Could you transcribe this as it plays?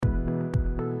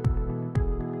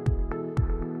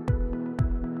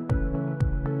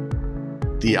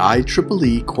The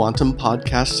IEEE Quantum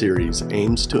podcast series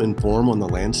aims to inform on the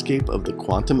landscape of the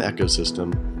quantum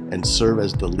ecosystem and serve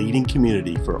as the leading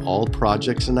community for all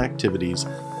projects and activities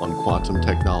on quantum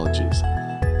technologies.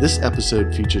 This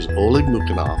episode features Oleg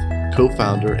Mukhanov,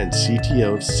 co-founder and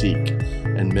CTO of Seek,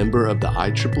 and member of the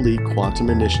IEEE Quantum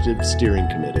Initiative Steering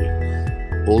Committee.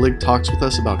 Oleg talks with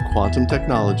us about quantum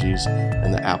technologies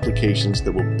and the applications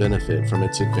that will benefit from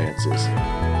its advances.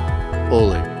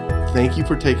 Oleg, thank you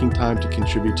for taking time to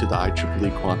contribute to the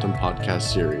IEEE Quantum podcast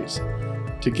series.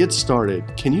 To get started,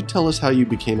 can you tell us how you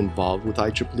became involved with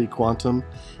IEEE Quantum,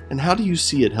 and how do you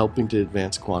see it helping to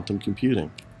advance quantum computing?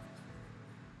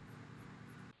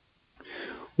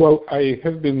 Well, I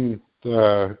have been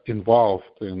involved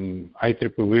in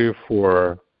IEEE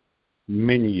for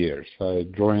many years. I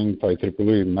joined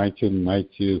IEEE in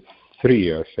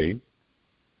 1993, I think,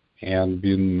 and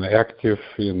been active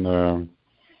in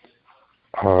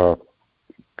IEEE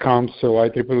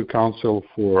Council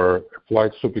for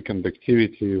Applied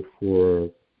Superconductivity for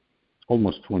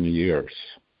almost 20 years.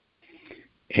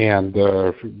 And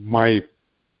my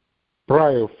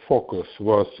prior focus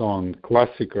was on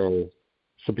classical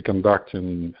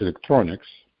superconducting electronics.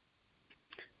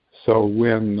 So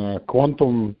when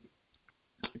quantum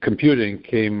computing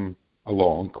came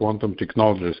along, quantum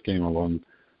technologies came along,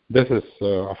 this is,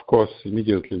 of course,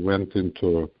 immediately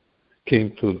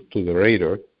came to the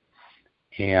radar.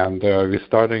 And we're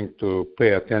starting to pay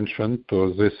attention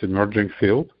to this emerging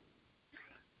field.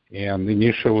 And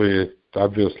initially,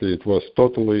 obviously, it was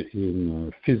totally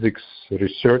in physics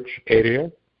research area.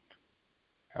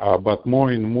 But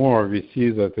more and more, we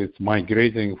see that it's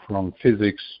migrating from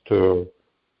physics to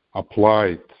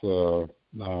applied sort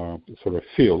of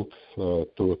fields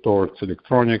towards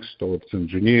electronics, towards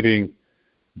engineering,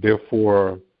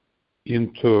 therefore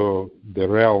into the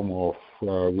realm of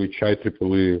which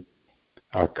IEEE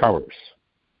covers.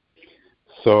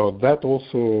 So that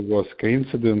also was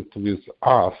coincident with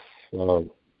us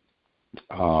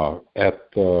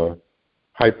at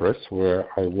Hypress, where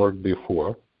I worked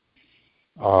before,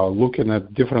 looking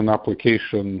at different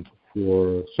applications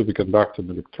for superconducting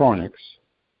electronics,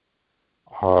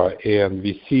 and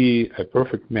we see a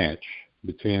perfect match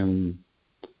between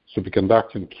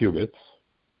superconducting qubits,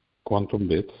 quantum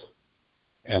bits,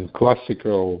 and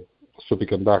classical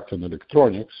superconducting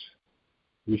electronics,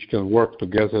 which can work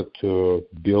together to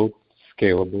build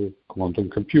scalable quantum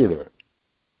computer.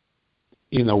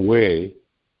 In a way,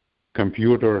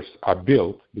 computers are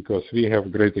built because we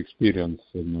had great experience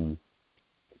in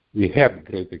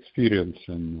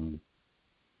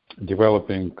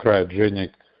developing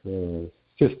cryogenic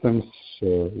systems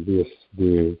with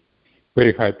the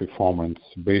very high performance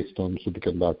based on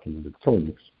superconducting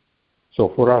electronics.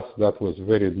 So for us, that was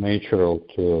very natural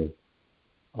to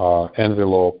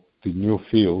envelop the new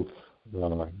field,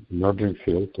 emerging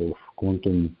field of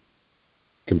quantum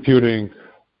computing,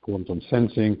 quantum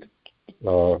sensing,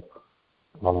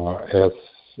 as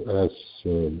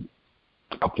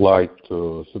applied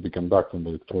to superconducting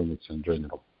electronics in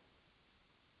general.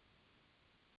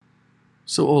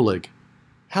 So Oleg,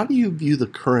 how do you view the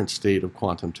current state of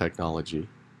quantum technology,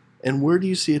 and where do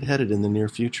you see it headed in the near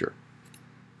future?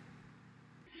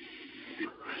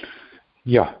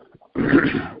 Yeah.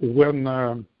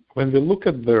 When we look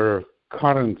at the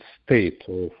current state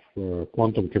of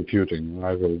quantum computing,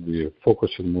 I will be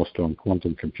focusing mostly on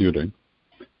quantum computing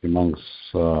amongst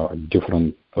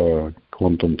different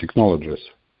quantum technologies.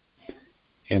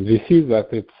 And we see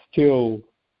that it's still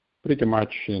pretty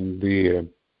much in the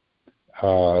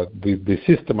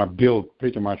system are built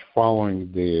pretty much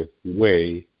following the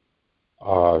way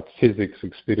physics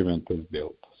experiment is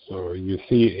built. So you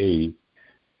see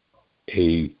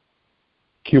a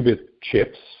qubit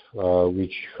chips,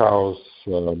 which house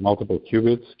multiple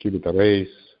qubit arrays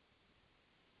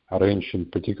arranged in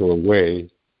particular way,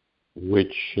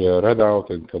 which read out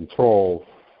and control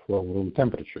from room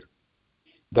temperature.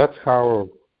 That's how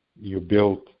you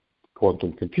build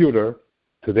quantum computer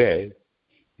today,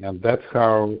 and that's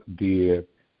how the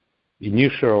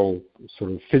initial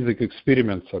sort of physics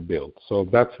experiments are built. So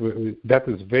that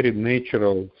is very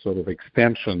natural sort of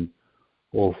extension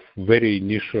of very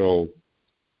initial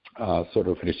sort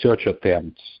of research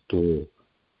attempts to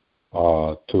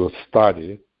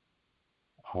study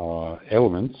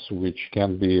elements which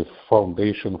can be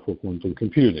foundation for quantum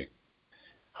computing.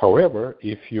 However,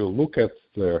 if you look at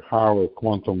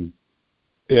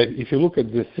if you look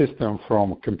at this system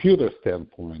from a computer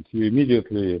standpoint, you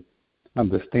immediately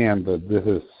understand that this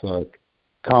is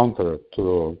counter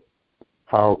to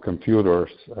how computers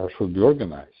should be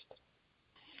organized.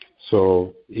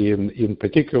 So in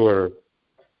particular,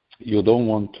 you don't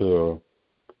want to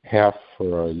have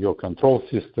your control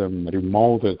system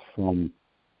remoted from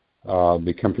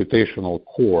the computational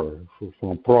core,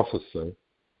 from processor,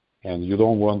 and you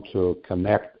don't want to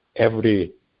connect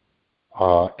every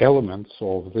elements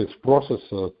of this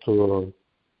processor to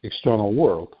external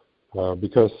world.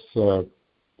 Because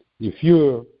if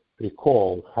you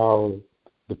recall how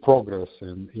the progress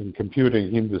in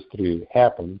computing industry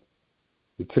happened,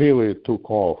 it really took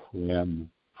off when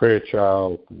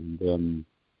Fairchild and then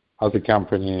other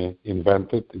company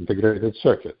invented integrated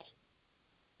circuits.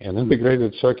 And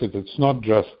integrated circuit, it's not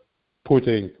just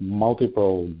putting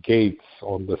multiple gates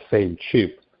on the same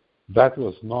chip. That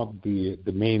was not the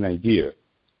main idea.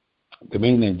 The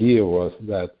main idea was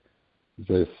that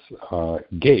these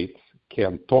gates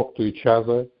can talk to each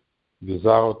other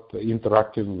without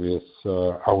interacting with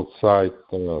outside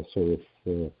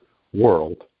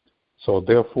world. So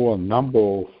therefore, a number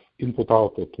of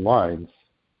input-output lines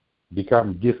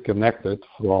become disconnected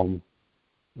from,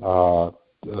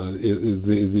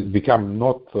 become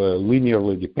not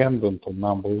linearly dependent on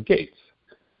number of gates.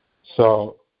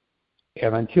 So,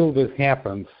 and until this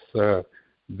happens,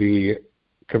 the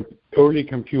early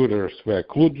computers were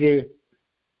kludgy,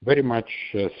 very much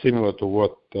similar to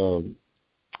what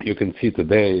you can see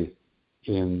today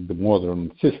in the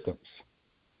modern systems.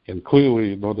 And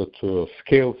clearly, in order to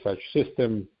scale such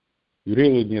system, you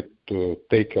really need to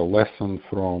take a lesson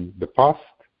from the past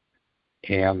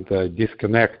and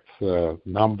disconnect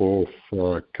number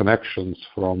of connections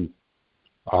from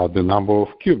the number of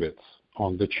qubits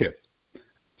on the chip.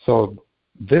 So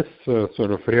this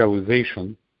sort of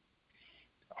realization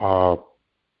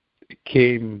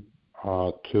came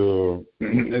to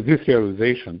this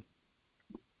realization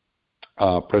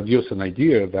produced an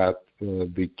idea that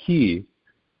the key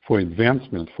for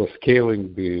advancement, for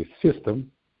scaling the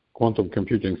system, quantum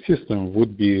computing system,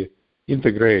 would be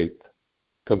integrate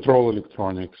control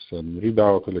electronics and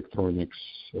readout electronics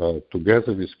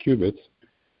together with qubits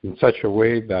in such a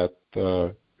way that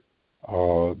the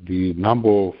number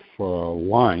of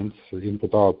lines,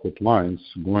 input-output lines,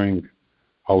 going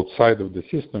outside of the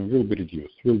system will be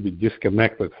reduced, will be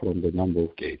disconnected from the number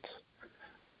of gates,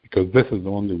 because this is the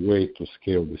only way to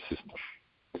scale the system.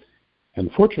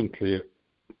 Unfortunately,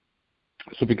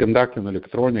 superconducting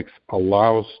electronics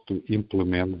allows to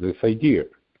implement this idea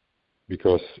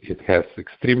because it has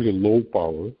extremely low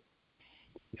power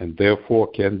and therefore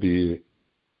can be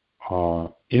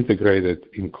integrated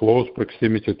in close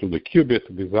proximity to the qubit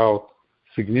without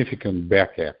significant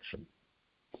back action.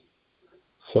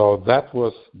 So that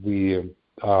was the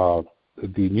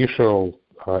initial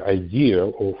idea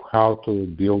of how to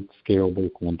build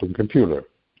scalable quantum computer.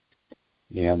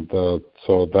 And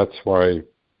so that's why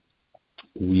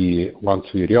once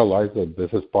we realized that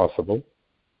this is possible,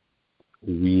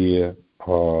 we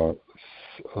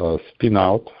spin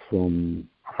out from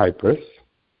Hyperiss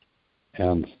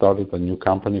and started a new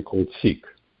company called SEEQ,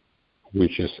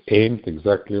 which is aimed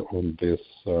exactly on this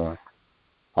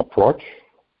approach,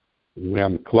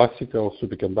 when classical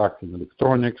superconducting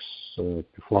electronics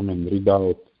performing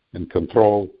readout and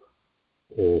control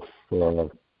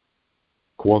of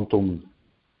quantum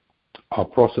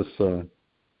processor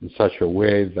in such a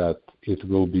way that it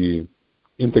will be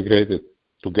integrated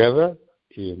together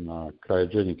in a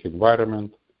cryogenic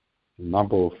environment. The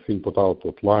number of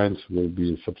input-output lines will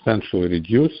be substantially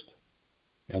reduced,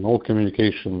 and all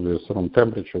communication with room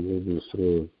temperature will be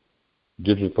through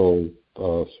digital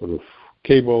sort of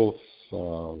cables,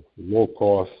 low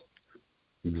cost,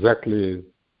 exactly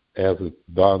as it's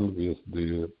done with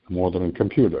the modern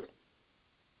computer.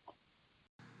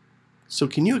 So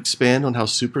can you expand on how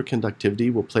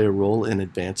superconductivity will play a role in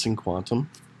advancing quantum?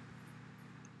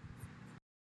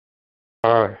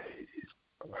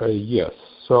 Yes.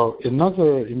 So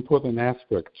another important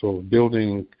aspect of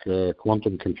building a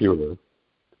quantum computer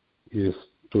is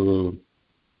to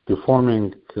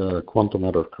performing quantum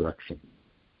error correction.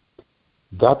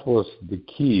 That was the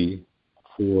key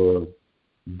for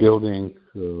building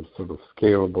a sort of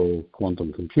scalable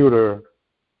quantum computer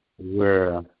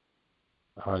where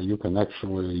you can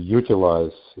actually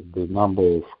utilize the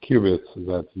number of qubits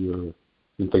that you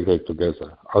integrate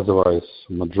together. Otherwise,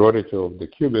 majority of the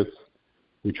qubits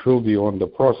which will be on the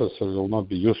processor will not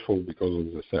be useful because of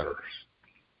these errors.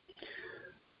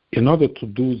 In order to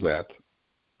do that,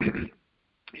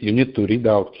 you need to read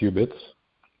out qubits,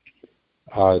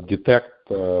 detect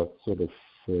sort of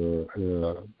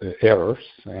errors,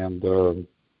 and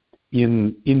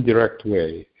in indirect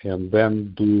way, and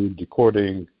then do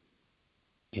decoding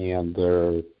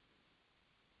and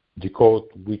decode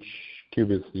which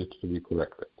qubits need to be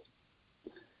corrected.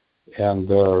 And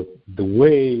the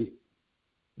way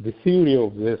the theory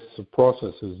of this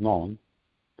process is known,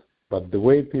 but the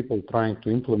way people trying to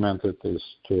implement it is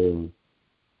to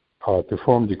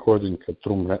perform decoding at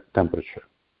room temperature.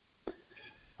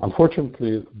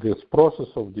 Unfortunately, this process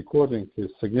of decoding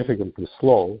is significantly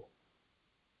slow.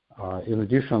 In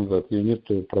addition, that you need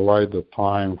to provide the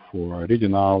time for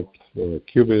reading out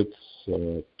qubits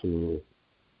to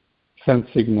send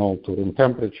signal to room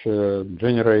temperature,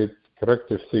 generate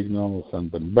corrective signals,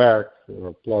 and then back,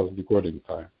 plus decoding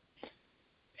time.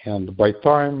 And by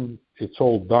time it's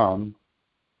all done,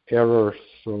 errors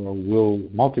will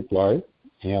multiply,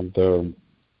 and the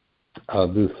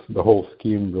whole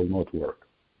scheme will not work.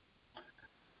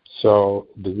 So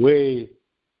the way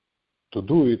to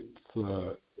do it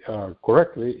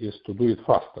correctly is to do it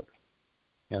faster.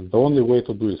 And the only way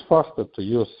to do it faster to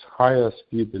use higher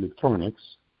speed electronics,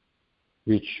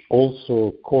 which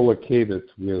also co-located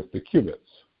with the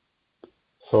qubits.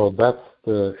 So that's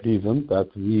the reason that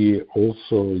we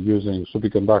also using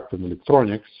superconducting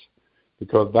electronics,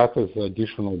 because that is the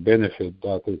additional benefit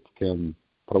that it can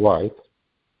provide.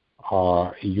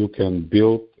 You can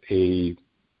build a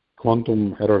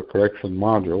quantum error correction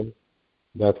module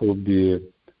that will be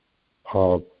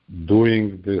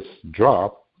doing this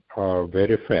job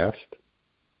very fast,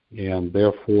 and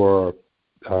therefore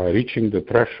reaching the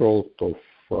threshold of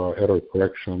error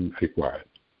correction required.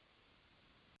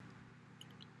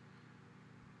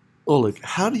 Oleg,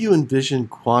 how do you envision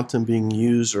quantum being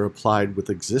used or applied with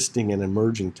existing and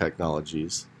emerging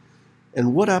technologies?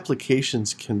 And what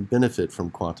applications can benefit from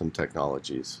quantum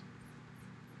technologies?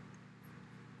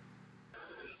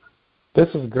 This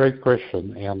is a great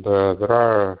question, and there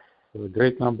are a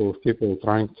great number of people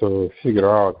trying to figure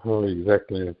out how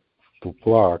exactly to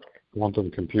plug quantum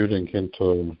computing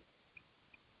into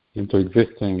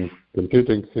existing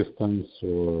computing systems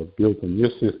or build new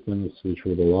systems which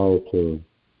would allow to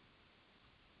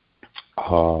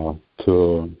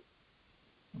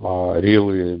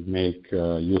really make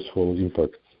useful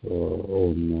impact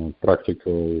on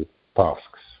practical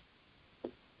tasks.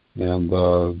 And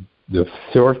the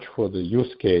search for the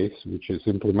use case, which is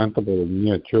implementable in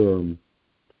near term,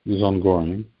 is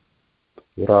ongoing.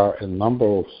 There are a number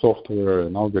of software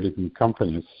and algorithm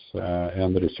companies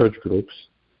and research groups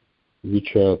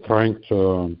which are trying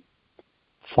to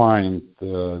find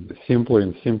the simpler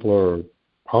and simpler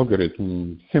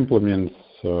algorithm. Simpler means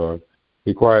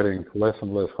requiring less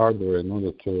and less hardware in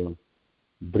order to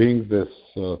bring this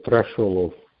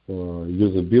threshold of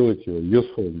usability or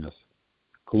usefulness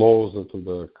closer to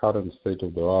the current state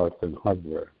of the art in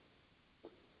hardware.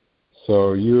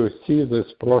 So you see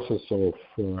this process of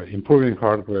improving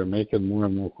hardware, making more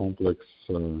and more complex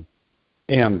and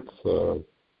the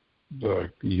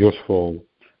useful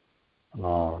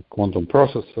quantum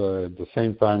processor. At the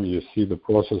same time, you see the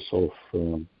process of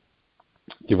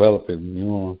developing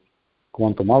new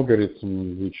quantum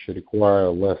algorithms which require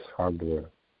less hardware.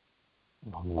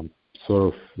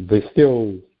 So they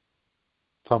still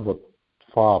somewhat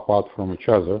far apart from each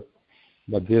other,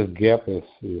 but this gap is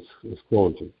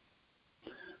closing.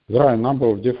 There are a number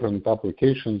of different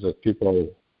applications that people are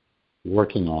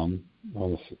working on,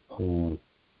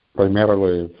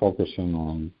 primarily focusing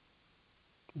on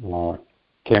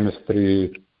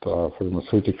chemistry,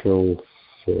 pharmaceuticals,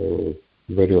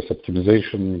 various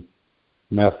optimization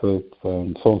methods,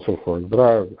 and so on and so forth. There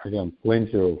are, again,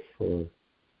 plenty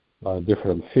of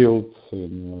different fields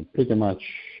in pretty much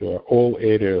all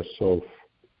areas of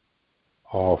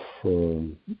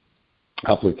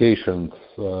applications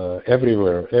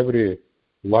everywhere. Every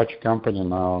large company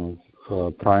now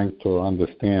trying to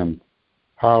understand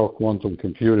how quantum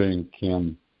computing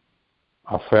can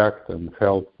affect and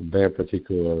help their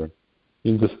particular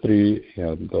industry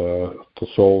and to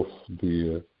solve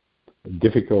the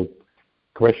difficult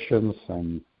questions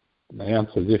and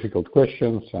answer difficult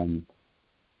questions and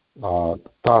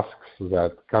tasks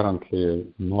that currently are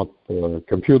not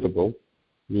computable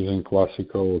using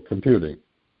classical computing.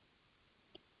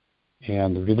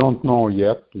 And we don't know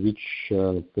yet which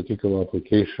particular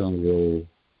application will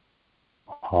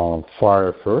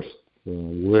fire first,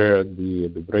 where the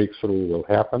breakthrough will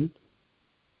happen.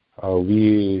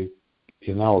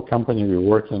 In our company, we're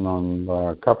working on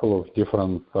a couple of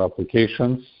different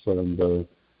applications, and they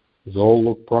all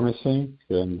look promising.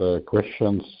 And the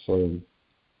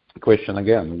question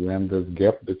again, when this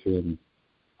gap between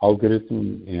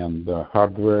algorithm and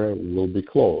hardware will be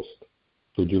closed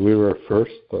to deliver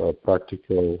first a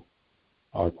practical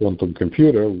quantum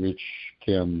computer which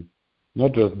can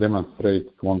not just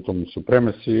demonstrate quantum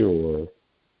supremacy or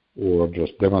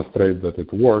just demonstrate that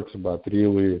it works, but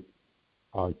really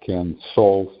can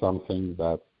solve something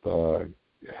that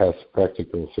has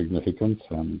practical significance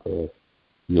and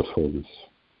usefulness.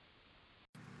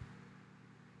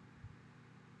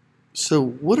 So,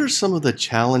 what are some of the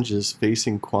challenges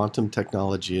facing quantum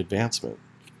technology advancement?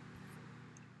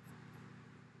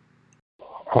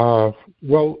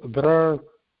 Well, there are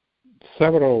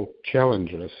several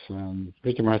challenges, and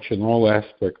pretty much in all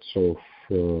aspects of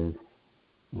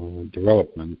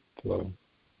development of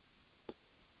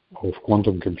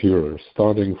quantum computers,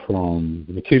 starting from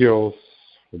materials,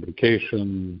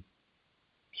 fabrication,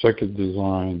 circuit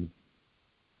design,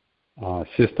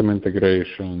 system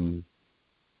integration,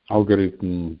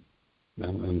 algorithm,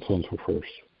 and so on and so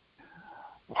forth.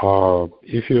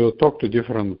 If you talk to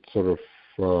different sort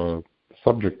of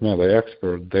subject matter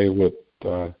experts, they would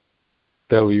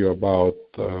tell you about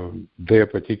their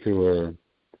particular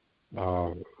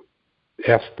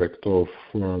aspect of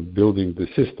building the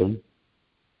system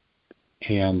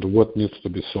and what needs to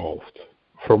be solved.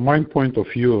 From my point of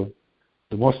view,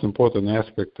 the most important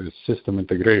aspect is system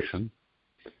integration,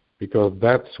 because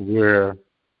that's where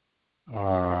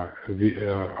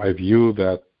I view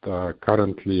that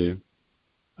currently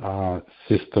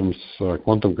systems,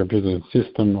 quantum computing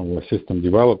system or system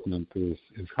development is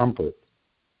hampered.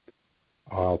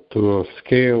 To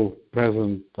scale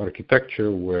present architecture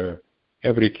where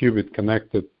every qubit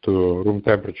connected to room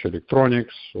temperature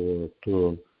electronics or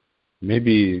to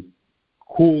maybe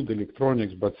cooled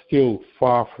electronics, but still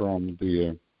far from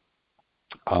the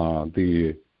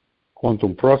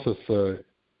quantum processor,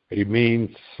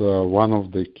 remains one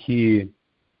of the key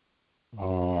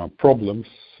problems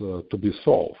to be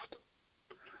solved.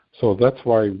 So that's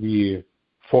why we're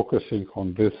focusing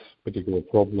on this particular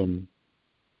problem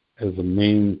as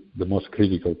the most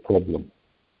critical problem.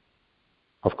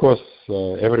 Of course,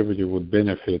 everybody would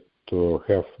benefit to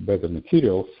have better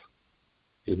materials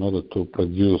in order to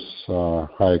produce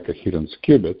high coherence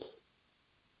qubits,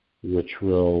 which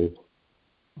will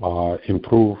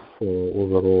improve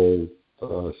overall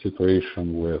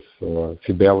situation with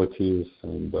fidelities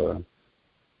and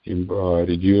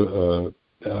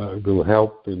will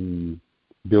help in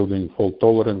building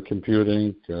fault-tolerant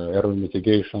computing, error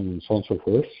mitigation, and so on and so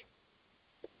forth.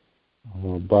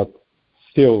 But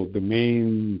still, the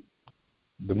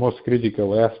most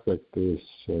critical aspect is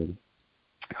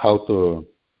how to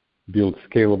build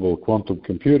scalable quantum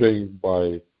computing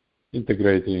by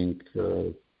integrating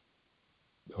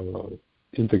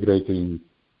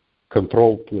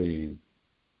control plane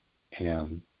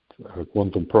and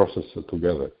quantum processor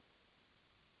together.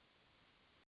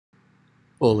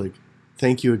 Oleg,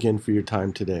 thank you again for your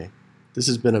time today. This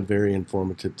has been a very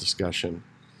informative discussion.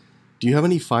 Do you have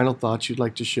any final thoughts you'd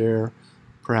like to share?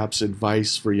 Perhaps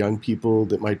advice for young people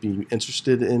that might be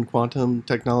interested in quantum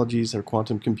technologies or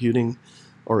quantum computing,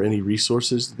 or any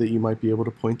resources that you might be able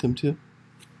to point them to?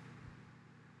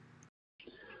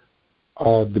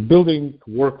 The building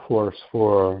workforce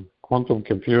for quantum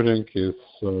computing is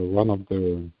one of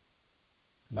the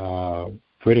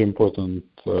very important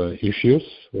issues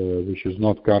which is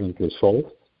not currently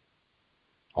solved.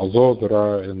 Although there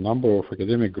are a number of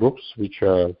academic groups which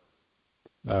are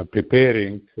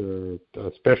preparing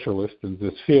specialists in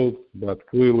this field, but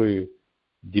clearly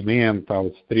demand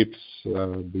outstrips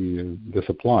the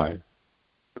supply.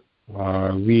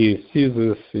 We see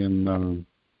this in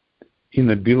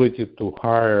inability to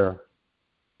hire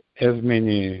as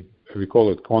many, we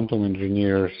call it quantum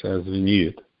engineers, as we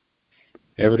need.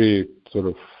 Every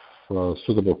sort of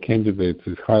suitable candidate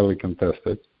is highly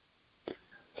contested.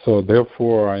 So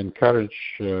therefore, I encourage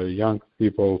young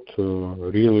people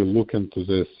to really look into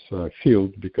this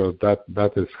field, because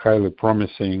that is highly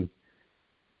promising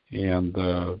and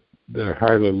they're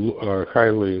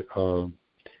highly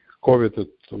coveted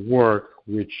work,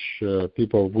 which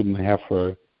people wouldn't have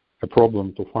a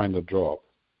problem to find a job.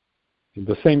 At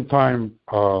the same time,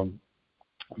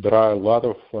 there are a lot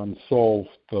of unsolved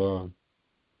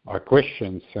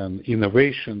questions and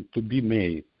innovation to be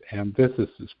made. And this is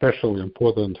especially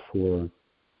important for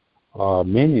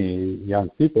many young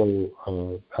people,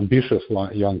 ambitious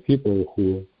young people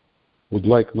who would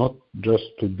like not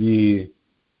just to be,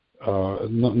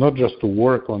 not just to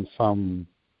work on some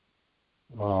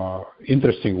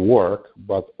interesting work,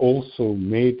 but also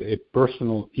made a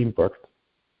personal impact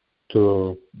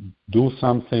to do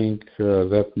something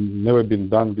that never been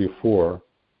done before,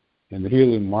 and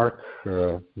really mark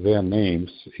their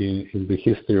names in the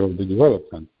history of the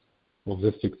development of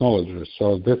this technology.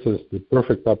 So this is the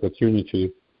perfect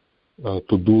opportunity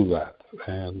to do that.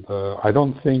 And I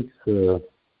don't think I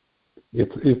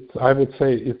would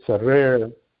say it's a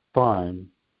rare time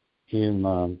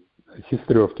in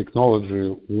history of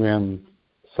technology when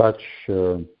such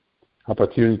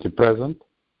opportunity present.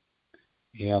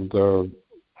 And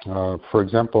for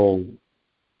example,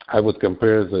 I would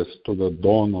compare this to the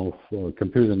dawn of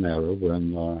computing era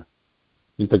when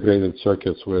integrated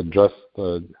circuits were just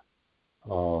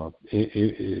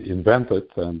invented,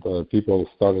 and people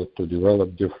started to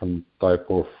develop different type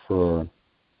of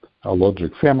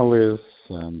logic families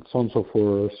and so on and so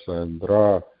forth, and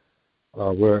there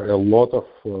were a lot of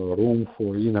room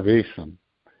for innovation.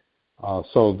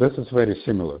 So this is very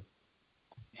similar.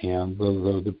 And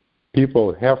the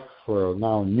people have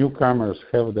now, newcomers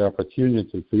have the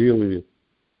opportunity to really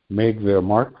make their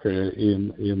mark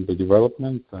in the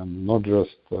development and not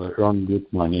just earn good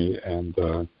money and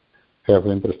have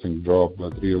an interesting job,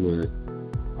 but really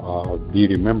be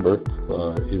remembered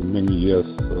in many years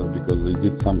because they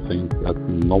did something that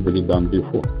nobody done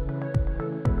before.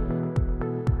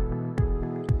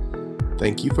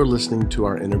 Thank you for listening to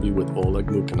our interview with Oleg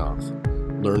Mukhanov.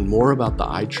 Learn more about the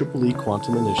IEEE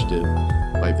Quantum Initiative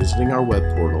by visiting our web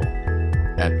portal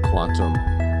at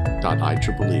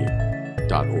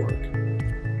quantum.ieee.org.